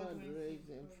 that God raised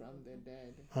him from the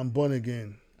dead. I'm born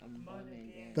again. I'm born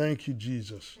again. Thank you,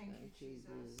 Jesus. Thank you,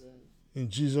 Jesus. In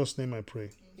Jesus' name I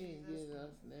pray. In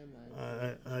Jesus' name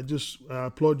I pray. I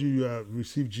applaud you. You have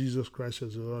received Jesus Christ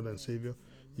as the Lord and Savior.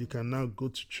 You can now go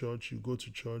to church. You go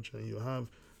to church and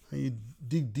you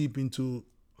dig deep into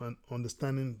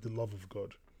understanding the love of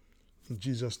God. In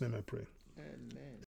Jesus' name I pray. Amen.